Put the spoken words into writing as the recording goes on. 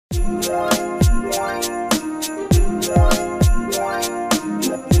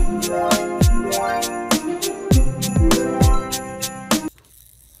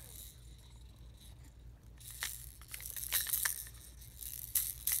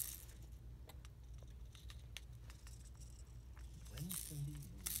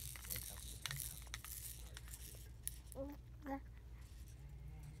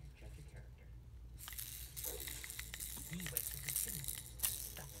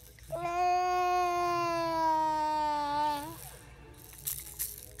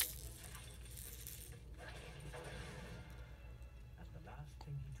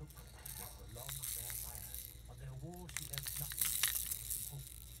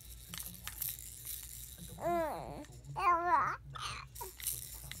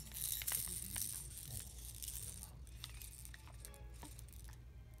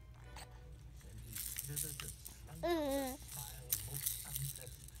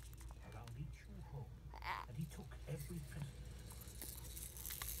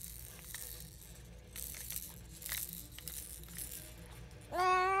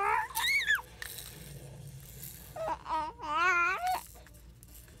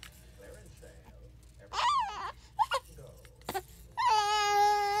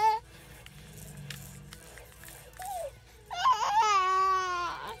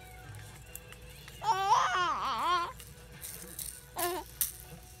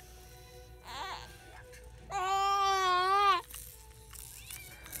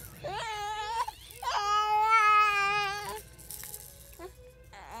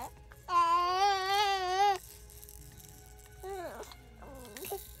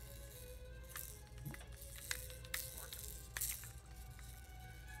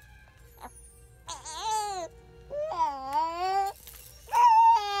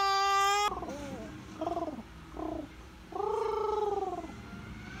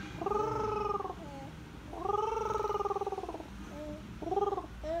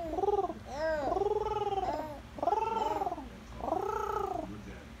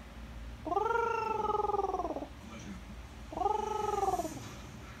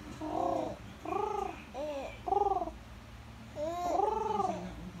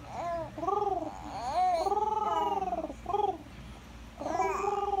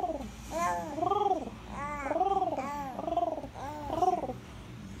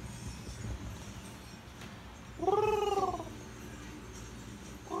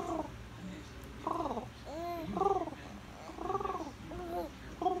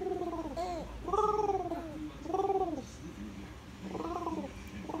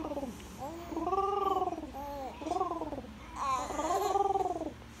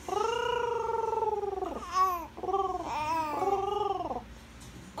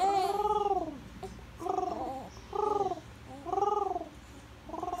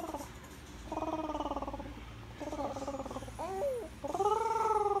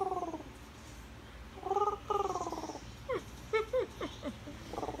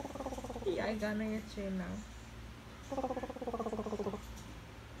I got on your chain now.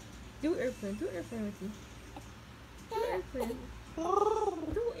 Do airplane with me. Do airplane.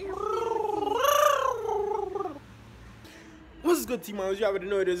 Do airplane. What's good, team? As you already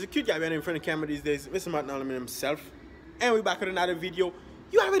know, there's a cute guy in front of the camera these days, Mr. Martain AL-ameen himself. And we're back with another video.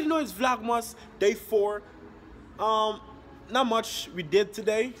 You already know it's Vlogmas day 4. Not much we did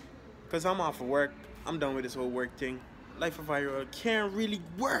today, because I'm off of work. I'm done with this whole work thing. Life of viral can't really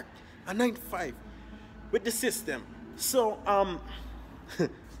work a 9 to 5 with the system. So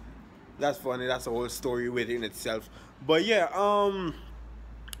that's funny. That's a whole story within itself. But yeah,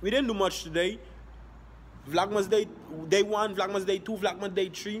 we didn't do much today. Vlogmas day 1, Vlogmas day 2, Vlogmas day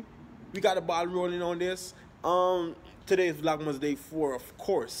 3. We got a ball rolling on this. Today is Vlogmas day 4, of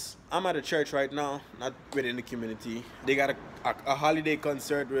course. I'm at a church right now, not within the community. They got a holiday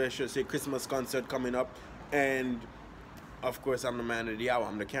concert, or I should say Christmas concert coming up, and of course I'm the man of the hour.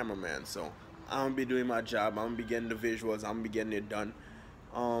 I'm the cameraman, so I'm gonna be doing my job. I'm gonna be getting the visuals. I'm gonna be getting it done.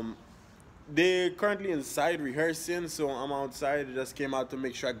 They're currently inside rehearsing, so I'm outside. I just came out to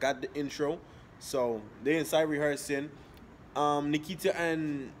make sure I got the intro. So they're inside rehearsing. Nikeita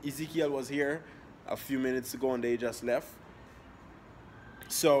and Ezekiel was here a few minutes ago and they just left.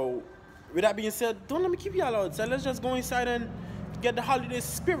 So with that being said, don't let me keep y'all outside. Let's just go inside and get the holiday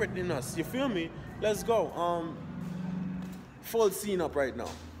spirit in us. You feel me? Let's go. Full scene up right now.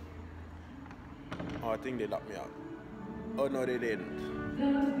 Oh, I think they locked me out. Oh no, they didn't.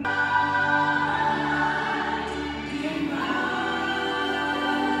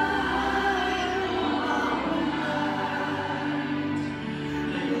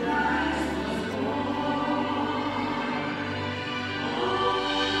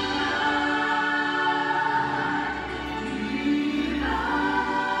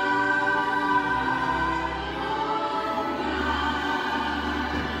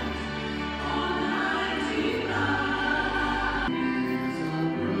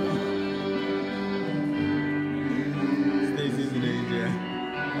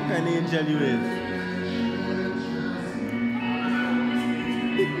 Angel you is.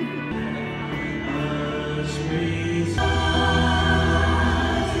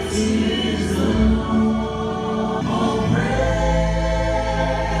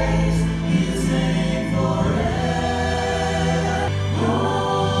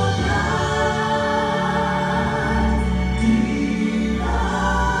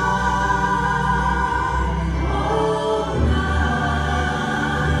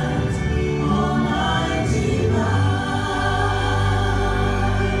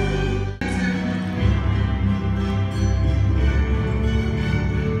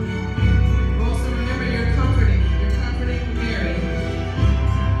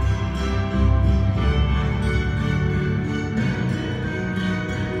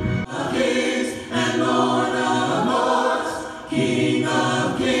 King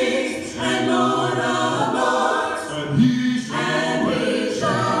of kings and Lord of lords, and he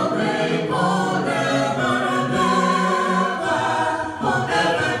shall reign forever and ever,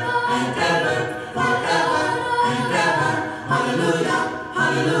 forever and ever, forever and ever. Hallelujah,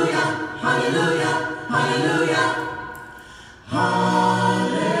 hallelujah, hallelujah, hallelujah.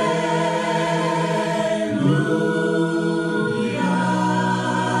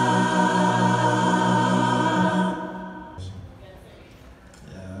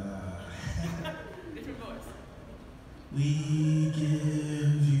 We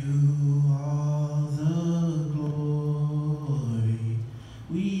give you all the glory.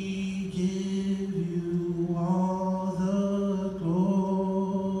 We give you all the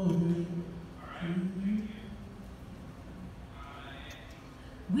glory.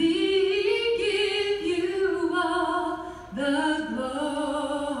 We give you all the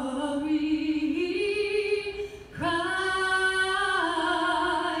glory, Christ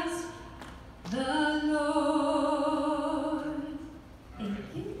the Lord. Thank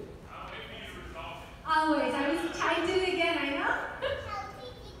you. Always. I was trying to do it again, I know.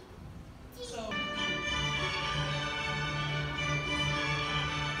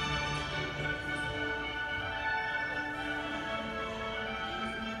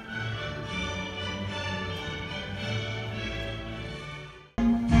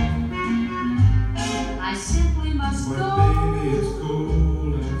 I simply must But go. baby, it's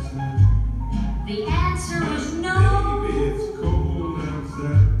cold outside. The answer was no. Baby, it's cold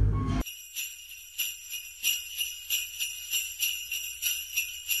outside.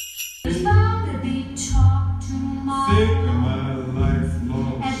 There's bound to be talk Think tomorrow. of my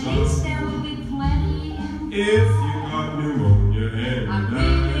lifelong At least there sorrow. will be plenty in If you got pneumonia and I you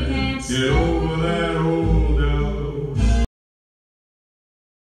really die, can't get stay. over that old dog.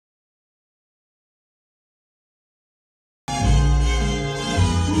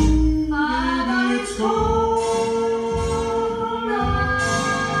 It's cold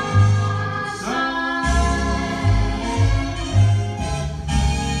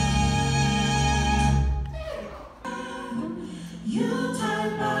You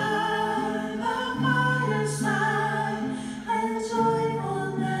died by the fireside, and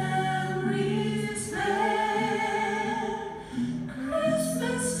joyful memories there.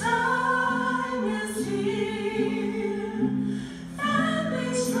 Christmas time is here,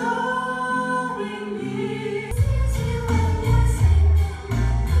 families drawing near.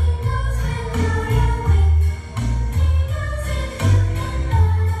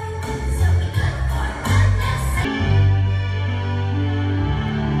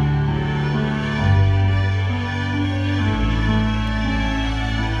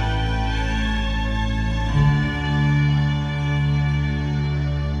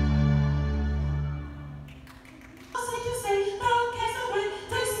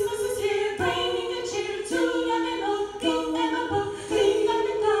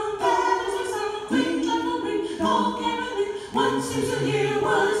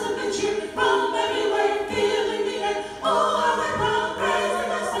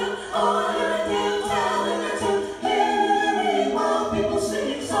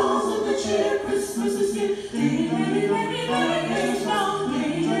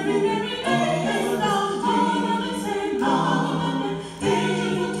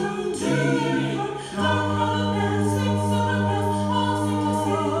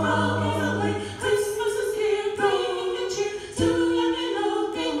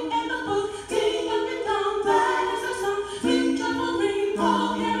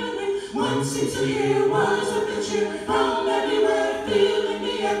 Seems to hear words of the cheer from everywhere, feeling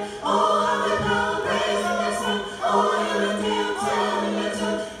the air.